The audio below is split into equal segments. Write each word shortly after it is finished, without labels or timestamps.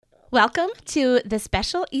Welcome to the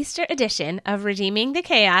special Easter edition of Redeeming the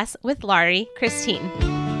Chaos with Laurie Christine.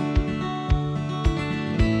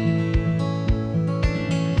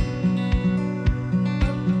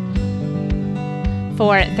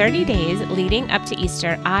 For 30 days leading up to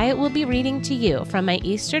Easter, I will be reading to you from my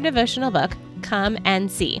Easter devotional book, Come and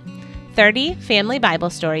See, 30 Family Bible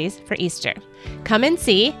Stories for Easter. Come and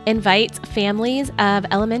See invites families of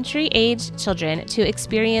elementary-aged children to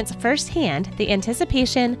experience firsthand the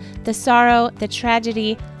anticipation, the sorrow, the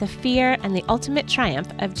tragedy, the fear, and the ultimate triumph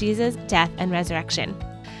of Jesus' death and resurrection.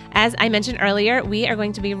 As I mentioned earlier, we are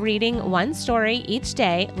going to be reading one story each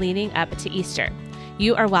day leading up to Easter.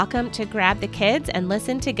 You are welcome to grab the kids and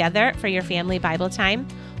listen together for your family Bible time.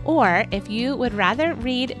 Or if you would rather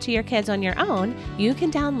read to your kids on your own, you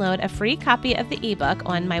can download a free copy of the ebook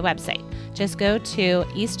on my website. Just go to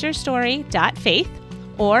easterstory.faith,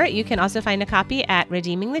 or you can also find a copy at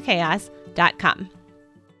redeemingthechaos.com.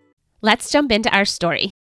 Let's jump into our story.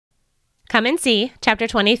 Come and See, chapter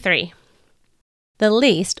 23. The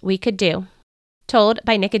Least We Could Do, told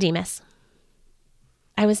by Nicodemus.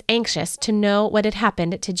 I was anxious to know what had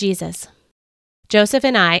happened to Jesus. Joseph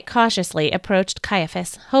and I cautiously approached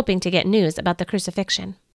Caiaphas, hoping to get news about the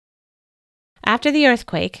crucifixion. After the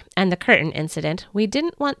earthquake and the curtain incident, we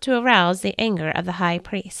didn't want to arouse the anger of the high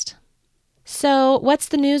priest. So, what's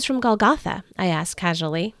the news from Golgotha? I asked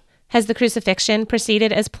casually. Has the crucifixion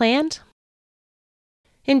proceeded as planned?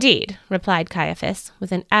 Indeed, replied Caiaphas,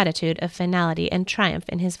 with an attitude of finality and triumph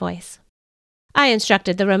in his voice. I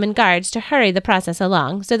instructed the Roman guards to hurry the process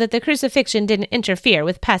along so that the crucifixion didn't interfere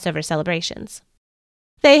with Passover celebrations.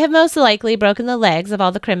 They have most likely broken the legs of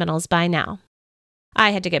all the criminals by now.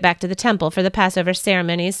 I had to get back to the temple for the Passover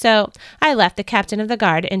ceremonies, so I left the captain of the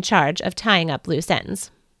guard in charge of tying up loose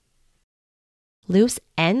ends. Loose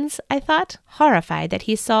ends, I thought, horrified that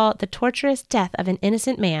he saw the torturous death of an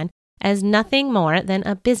innocent man as nothing more than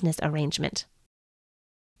a business arrangement.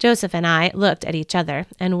 Joseph and I looked at each other,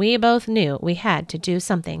 and we both knew we had to do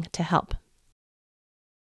something to help.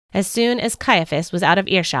 As soon as Caiaphas was out of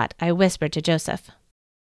earshot, I whispered to Joseph,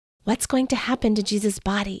 "What's going to happen to Jesus'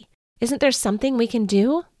 body? Isn't there something we can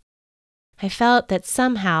do?" I felt that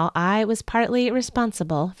somehow I was partly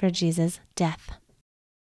responsible for Jesus' death.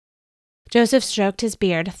 Joseph stroked his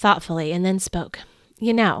beard thoughtfully and then spoke.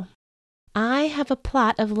 "You know, I have a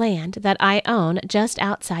plot of land that I own just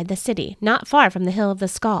outside the city, not far from the Hill of the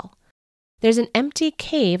Skull. There's an empty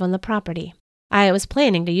cave on the property. I was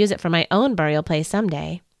planning to use it for my own burial place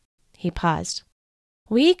someday." He paused.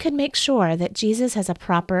 "We could make sure that Jesus has a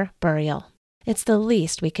proper burial. It's the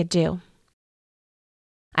least we could do."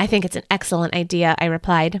 "I think it's an excellent idea," I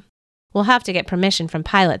replied. "We'll have to get permission from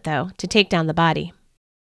Pilate, though, to take down the body."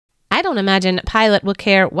 "I don't imagine Pilate will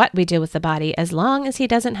care what we do with the body as long as he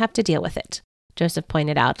doesn't have to deal with it," Joseph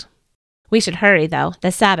pointed out. "We should hurry, though.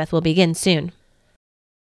 The Sabbath will begin soon."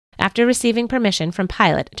 After receiving permission from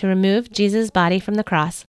Pilate to remove Jesus' body from the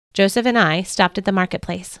cross, Joseph and I stopped at the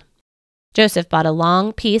marketplace. Joseph bought a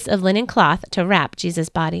long piece of linen cloth to wrap Jesus'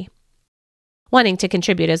 body. Wanting to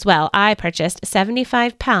contribute as well, I purchased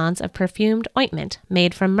 75 pounds of perfumed ointment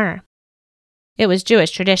made from myrrh. It was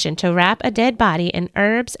Jewish tradition to wrap a dead body in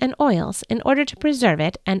herbs and oils in order to preserve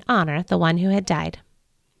it and honor the one who had died.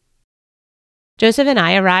 Joseph and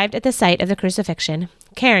I arrived at the site of the crucifixion,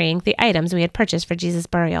 carrying the items we had purchased for Jesus'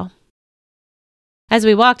 burial. As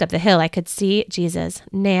we walked up the hill, I could see Jesus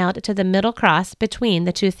nailed to the middle cross between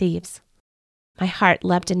the two thieves. My heart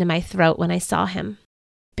leapt into my throat when I saw him.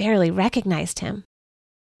 Barely recognized him.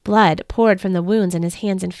 Blood poured from the wounds in his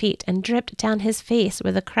hands and feet and dripped down his face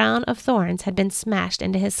where the crown of thorns had been smashed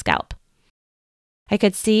into his scalp. I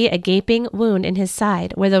could see a gaping wound in his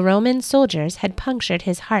side where the Roman soldiers had punctured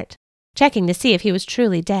his heart, checking to see if he was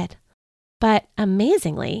truly dead. But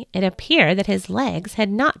amazingly, it appeared that his legs had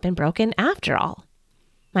not been broken after all.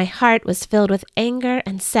 My heart was filled with anger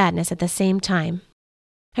and sadness at the same time.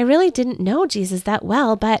 I really didn't know Jesus that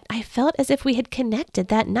well, but I felt as if we had connected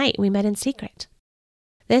that night we met in secret.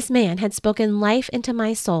 This man had spoken life into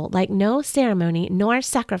my soul like no ceremony nor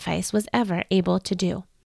sacrifice was ever able to do.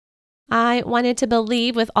 I wanted to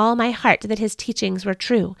believe with all my heart that his teachings were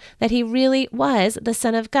true, that he really was the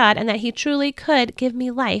Son of God, and that he truly could give me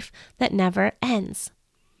life that never ends.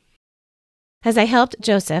 As I helped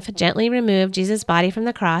Joseph gently remove Jesus' body from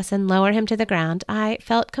the cross and lower him to the ground, I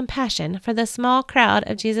felt compassion for the small crowd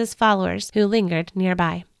of Jesus' followers who lingered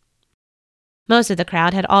nearby. Most of the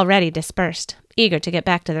crowd had already dispersed, eager to get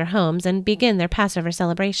back to their homes and begin their Passover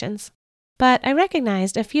celebrations. But I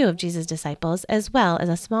recognized a few of Jesus' disciples as well as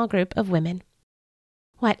a small group of women.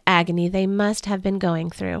 What agony they must have been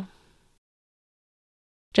going through.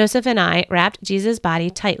 Joseph and I wrapped Jesus' body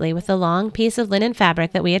tightly with the long piece of linen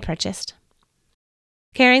fabric that we had purchased.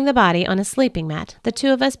 Carrying the body on a sleeping mat, the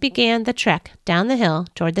two of us began the trek down the hill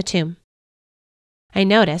toward the tomb. I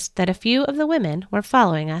noticed that a few of the women were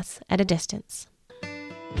following us at a distance.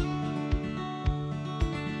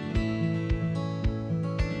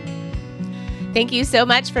 Thank you so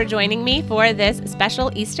much for joining me for this special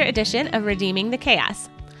Easter edition of Redeeming the Chaos.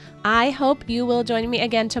 I hope you will join me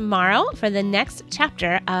again tomorrow for the next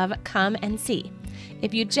chapter of Come and See.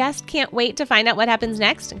 If you just can't wait to find out what happens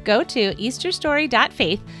next, go to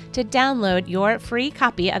easterstory.faith to download your free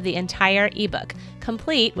copy of the entire ebook,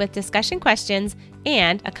 complete with discussion questions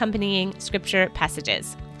and accompanying scripture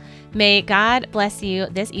passages. May God bless you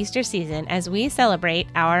this Easter season as we celebrate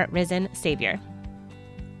our risen Savior.